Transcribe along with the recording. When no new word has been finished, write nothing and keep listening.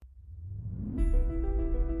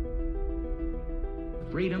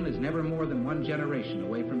freedom is never more than one generation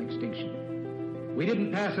away from extinction. We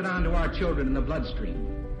didn't pass it on to our children in the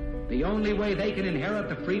bloodstream. The only way they can inherit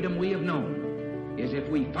the freedom we have known is if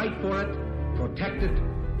we fight for it, protect it,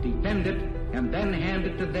 defend it, and then hand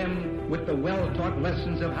it to them with the well-taught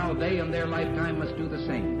lessons of how they in their lifetime must do the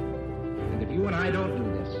same. And if you and I don't do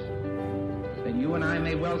this, then you and I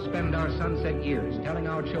may well spend our sunset years telling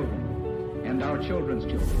our children and our children's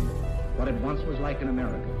children what it once was like in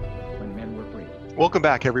America when men were free. Welcome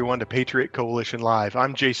back, everyone, to Patriot Coalition Live.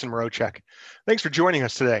 I'm Jason Mroczek. Thanks for joining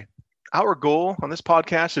us today. Our goal on this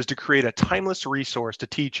podcast is to create a timeless resource to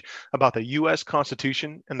teach about the U.S.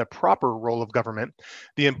 Constitution and the proper role of government,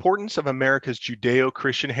 the importance of America's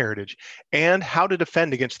Judeo-Christian heritage, and how to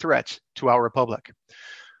defend against threats to our republic.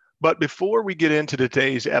 But before we get into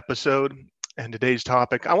today's episode and today's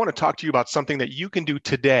topic, I want to talk to you about something that you can do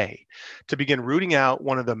today to begin rooting out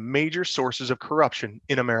one of the major sources of corruption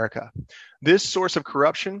in America. This source of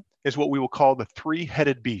corruption is what we will call the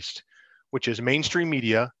three-headed beast, which is mainstream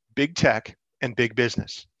media, big tech, and big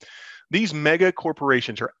business. These mega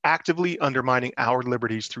corporations are actively undermining our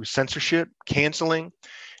liberties through censorship, canceling,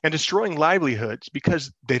 and destroying livelihoods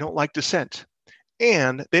because they don't like dissent.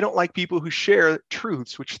 And they don't like people who share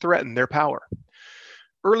truths which threaten their power.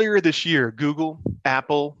 Earlier this year, Google,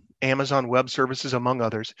 Apple, Amazon Web Services, among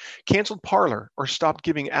others, canceled Parler or stopped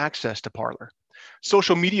giving access to Parler.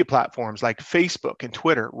 Social media platforms like Facebook and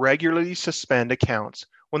Twitter regularly suspend accounts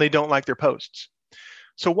when they don't like their posts.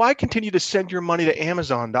 So why continue to send your money to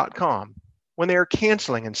Amazon.com when they are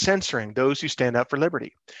canceling and censoring those who stand up for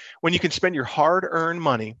liberty, when you can spend your hard-earned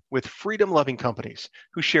money with freedom-loving companies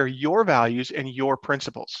who share your values and your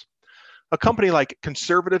principles? A company like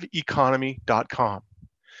conservativeeconomy.com.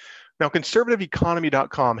 Now,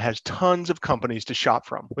 conservativeeconomy.com has tons of companies to shop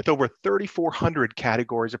from with over 3,400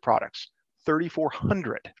 categories of products.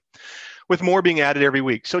 3,400, with more being added every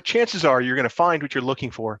week. So chances are you're going to find what you're looking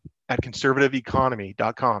for at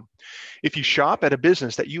conservativeeconomy.com. If you shop at a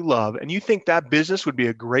business that you love and you think that business would be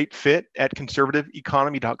a great fit at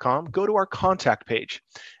conservativeeconomy.com, go to our contact page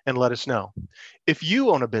and let us know. If you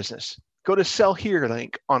own a business, go to Sell Here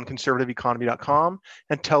link on conservativeeconomy.com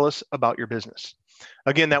and tell us about your business.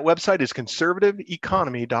 Again, that website is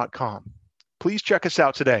conservativeeconomy.com. Please check us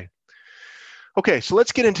out today. Okay, so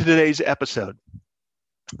let's get into today's episode.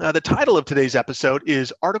 The title of today's episode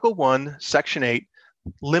is Article 1, Section 8,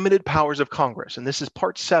 Limited Powers of Congress, and this is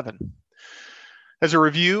Part 7. As a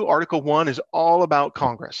review, Article 1 is all about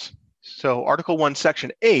Congress. So Article 1,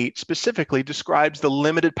 Section 8 specifically describes the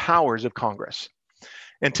limited powers of Congress.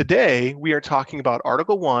 And today we are talking about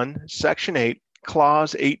Article 1, Section 8,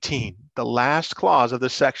 Clause 18, the last clause of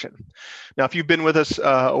this section. Now, if you've been with us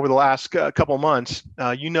over the last couple months,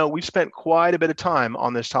 you know we've spent quite a bit of time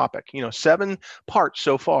on this topic. 7 parts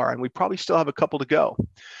so far, and we probably still have a couple to go.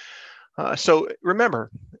 So remember,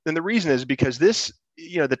 and the reason is because this,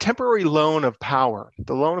 the temporary loan of power,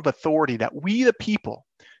 the loan of authority that we, the people,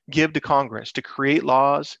 give to Congress to create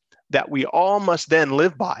laws that we all must then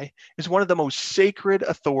live by is one of the most sacred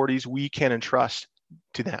authorities we can entrust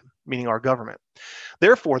to them, meaning our government.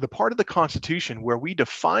 Therefore, the part of the Constitution where we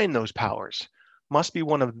define those powers must be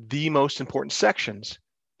one of the most important sections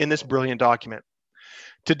in this brilliant document.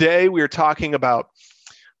 Today, we are talking about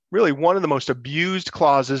really one of the most abused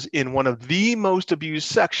clauses in one of the most abused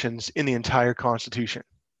sections in the entire Constitution.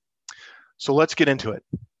 So let's get into it.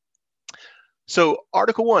 So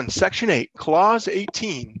Article 1, Section 8, Clause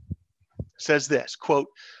 18 says this, quote,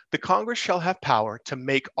 "The Congress shall have power to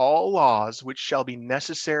make all laws which shall be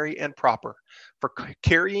necessary and proper for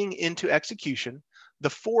carrying into execution the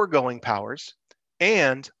foregoing powers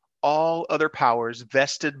and all other powers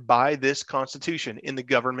vested by this Constitution in the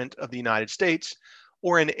government of the United States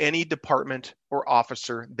or in any department or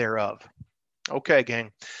officer thereof." Okay,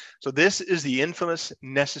 gang. So this is the infamous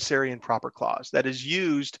necessary and proper clause that is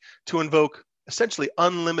used to invoke essentially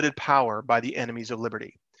unlimited power by the enemies of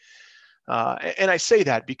liberty. And I say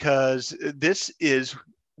that because this is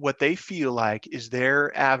what they feel like is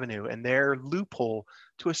their avenue and their loophole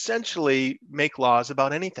to essentially make laws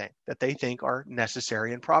about anything that they think are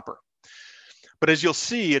necessary and proper. But as you'll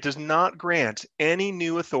see, it does not grant any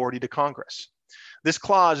new authority to Congress. This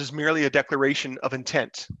clause is merely a declaration of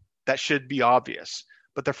intent that should be obvious.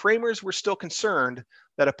 But the framers were still concerned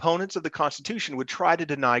that opponents of the Constitution would try to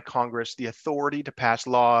deny Congress the authority to pass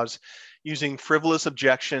laws using frivolous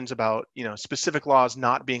objections about, specific laws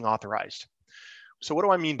not being authorized. So what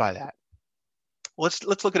do I mean by that? Let's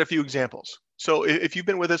look at a few examples. So if you've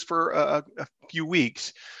been with us for a few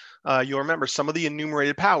weeks, you'll remember some of the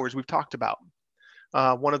enumerated powers we've talked about.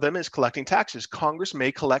 One of them is collecting taxes. Congress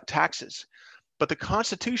may collect taxes. But the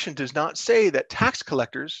Constitution does not say that tax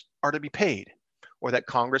collectors are to be paid, or that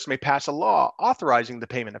Congress may pass a law authorizing the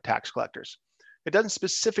payment of tax collectors. It doesn't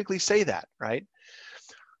specifically say that, right?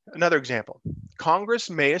 Another example, Congress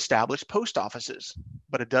may establish post offices,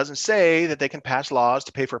 but it doesn't say that they can pass laws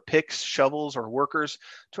to pay for picks, shovels, or workers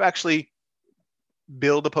to actually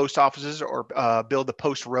build the post offices or build the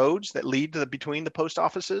post roads that lead to between the post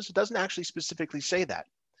offices. It doesn't actually specifically say that.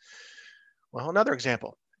 Well, another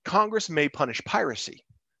example, Congress may punish piracy,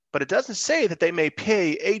 but it doesn't say that they may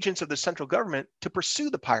pay agents of the central government to pursue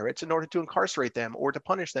the pirates in order to incarcerate them or to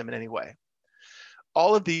punish them in any way.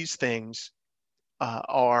 All of these things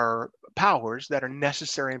are powers that are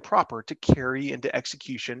necessary and proper to carry into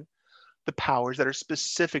execution the powers that are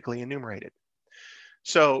specifically enumerated.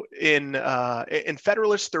 So in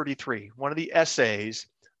Federalist 33, one of the essays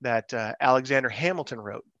that Alexander Hamilton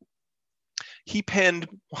wrote, he penned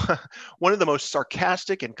one of the most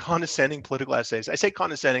sarcastic and condescending political essays. I say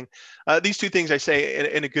condescending. These two things I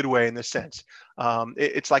say in a good way in this sense.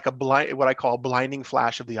 It's like what I call blinding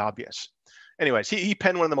flash of the obvious. Anyways, he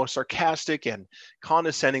penned one of the most sarcastic and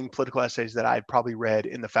condescending political essays that I've probably read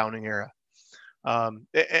in the founding era. And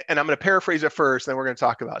I'm going to paraphrase it first, then we're going to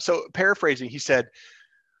talk about it. So paraphrasing, he said,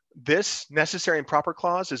 this necessary and proper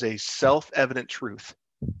clause is a self-evident truth.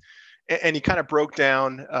 And he kind of broke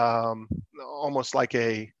down almost like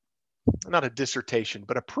not a dissertation,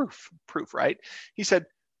 but a proof, right? He said,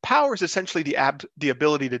 power is essentially the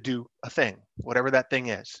ability to do a thing, whatever that thing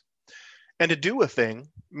is. And to do a thing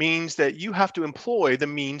means that you have to employ the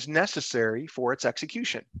means necessary for its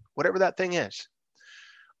execution, whatever that thing is.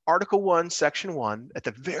 Article 1, Section 1, at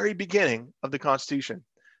the very beginning of the Constitution,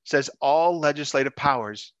 says all legislative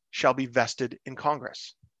powers shall be vested in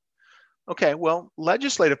Congress. Okay, well,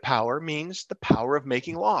 legislative power means the power of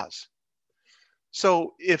making laws.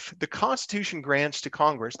 So if the Constitution grants to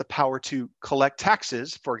Congress the power to collect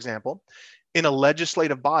taxes, for example, in a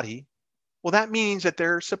legislative body, well, that means that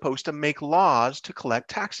they're supposed to make laws to collect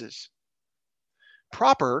taxes.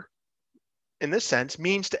 Proper, in this sense,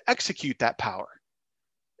 means to execute that power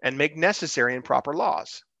and make necessary and proper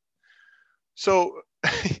laws. So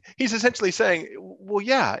he's essentially saying, well,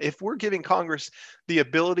 yeah, if we're giving Congress the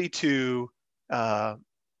ability to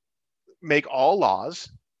make all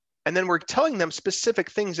laws, and then we're telling them specific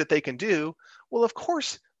things that they can do, well, of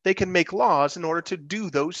course, they can make laws in order to do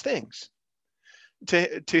those things.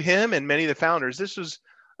 To him and many of the founders, this was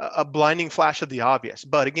a blinding flash of the obvious.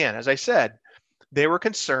 But again, as I said, they were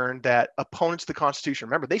concerned that opponents of the Constitution,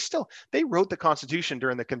 remember, they wrote the Constitution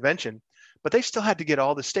during the convention, but they still had to get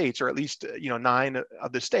all the states, or at least 9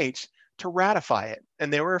 of the states, to ratify it.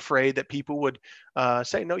 And they were afraid that people would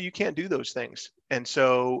say, no, you can't do those things. And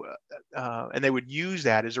so, and they would use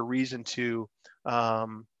that as a reason to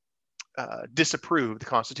disapprove the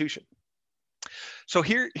Constitution. So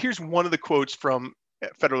here's one of the quotes from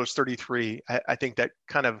Federalist 33, I think that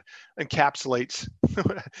kind of encapsulates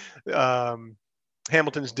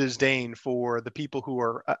Hamilton's disdain for the people who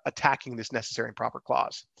are attacking this necessary and proper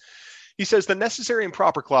clause. He says, the necessary and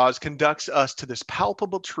proper clause conducts us to this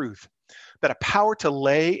palpable truth that a power to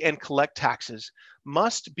lay and collect taxes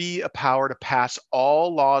must be a power to pass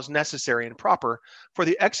all laws necessary and proper for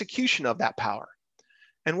the execution of that power.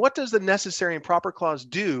 And what does the necessary and proper clause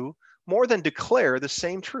do more than declare the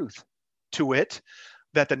same truth, to wit,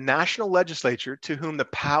 that the national legislature, to whom the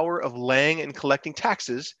power of laying and collecting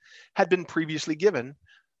taxes had been previously given,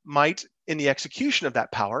 might, in the execution of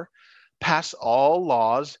that power, pass all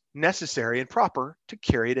laws necessary and proper to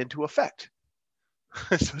carry it into effect.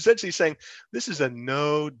 So essentially saying, this is a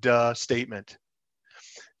no-duh statement.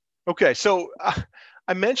 Okay, so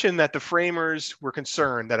I mentioned that the framers were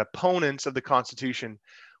concerned that opponents of the Constitution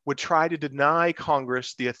would try to deny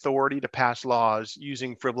Congress the authority to pass laws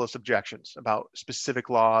using frivolous objections about specific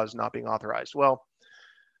laws not being authorized. Well,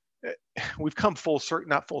 we've come full circle,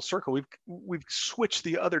 not full circle, we've switched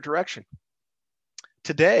the other direction.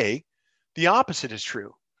 Today, the opposite is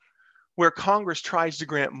true, where Congress tries to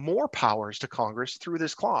grant more powers to Congress through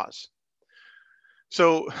this clause.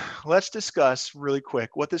 So let's discuss really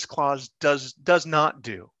quick what this clause does not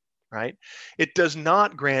do, right? It does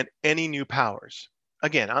not grant any new powers.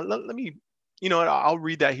 Again, let me, I'll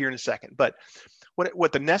read that here in a second. But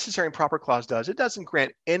what the necessary and proper clause does, it doesn't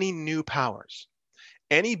grant any new powers.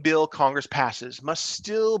 Any bill Congress passes must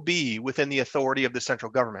still be within the authority of the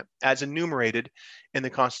central government, as enumerated in the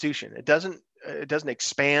Constitution. It doesn't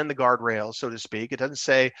expand the guardrails, so to speak. It doesn't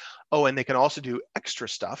say, oh, and they can also do extra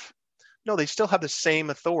stuff. No, they still have the same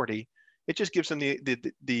authority. It just gives them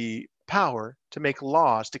the power to make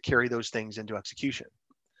laws to carry those things into execution.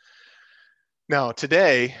 Now,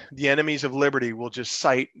 today, the enemies of liberty will just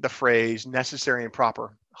cite the phrase necessary and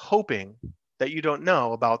proper, hoping that you don't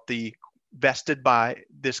know about the vested by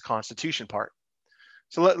this Constitution part.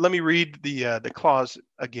 So let me read the clause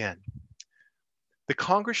again. The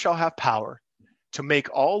Congress shall have power to make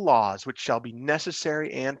all laws which shall be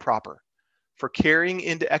necessary and proper for carrying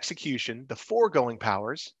into execution the foregoing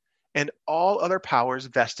powers and all other powers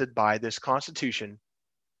vested by this Constitution.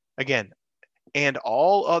 Again, and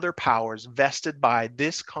all other powers vested by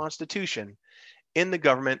this Constitution in the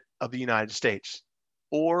government of the United States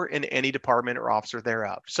or in any department or officer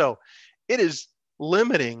thereof. So it is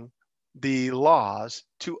limiting the laws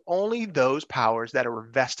to only those powers that are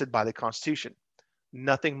vested by the Constitution,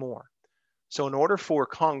 nothing more. So in order for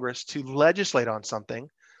Congress to legislate on something,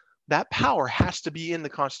 that power has to be in the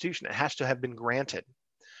Constitution. It has to have been granted,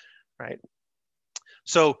 right?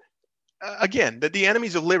 So again, the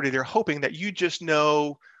enemies of liberty, they're hoping that you just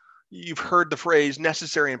know, you've heard the phrase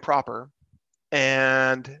necessary and proper,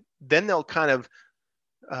 and then they'll kind of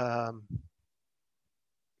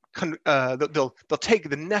they'll take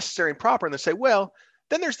the necessary and proper and they'll say, well,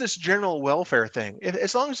 then there's this general welfare thing.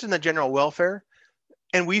 As long as it's in the general welfare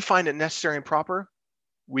and we find it necessary and proper,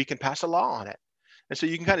 we can pass a law on it. And so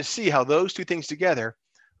you can kind of see how those two things together,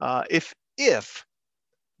 if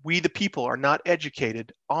we the people are not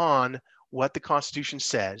educated on what the Constitution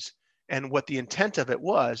says and what the intent of it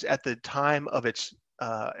was at the time of its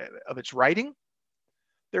writing,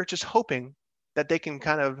 they're just hoping that they can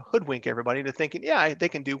kind of hoodwink everybody into thinking, yeah, they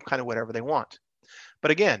can do kind of whatever they want. But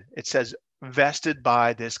again, it says vested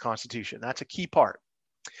by this Constitution. That's a key part.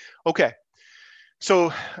 Okay,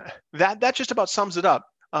 so that just about sums it up.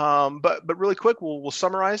 But really quick, we'll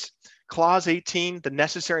summarize. Clause 18, the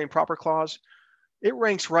necessary and proper clause, it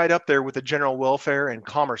ranks right up there with the general welfare and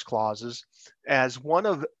commerce clauses as one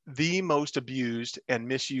of the most abused and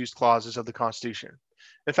misused clauses of the Constitution.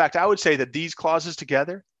 In fact, I would say that these clauses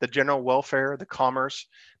together, the general welfare, the commerce,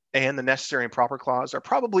 and the necessary and proper clause, are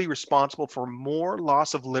probably responsible for more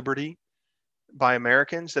loss of liberty by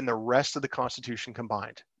Americans than the rest of the Constitution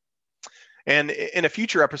combined. And in a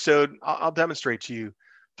future episode, I'll demonstrate to you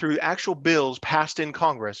through actual bills passed in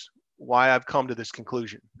Congress why I've come to this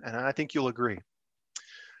conclusion. And I think you'll agree.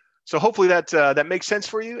 So hopefully that makes sense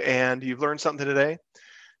for you and you've learned something today.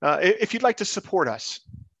 If you'd like to support us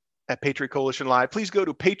at Patriot Coalition Live, please go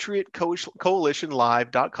to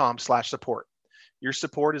patriotcoalitionlive.com/support. Your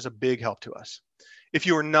support is a big help to us. If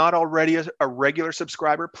you are not already a regular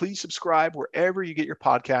subscriber, please subscribe wherever you get your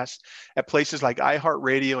podcasts at places like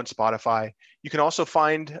iHeartRadio and Spotify. You can also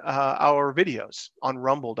find our videos on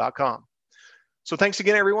rumble.com. So thanks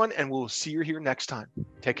again, everyone, and we'll see you here next time.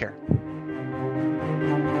 Take care.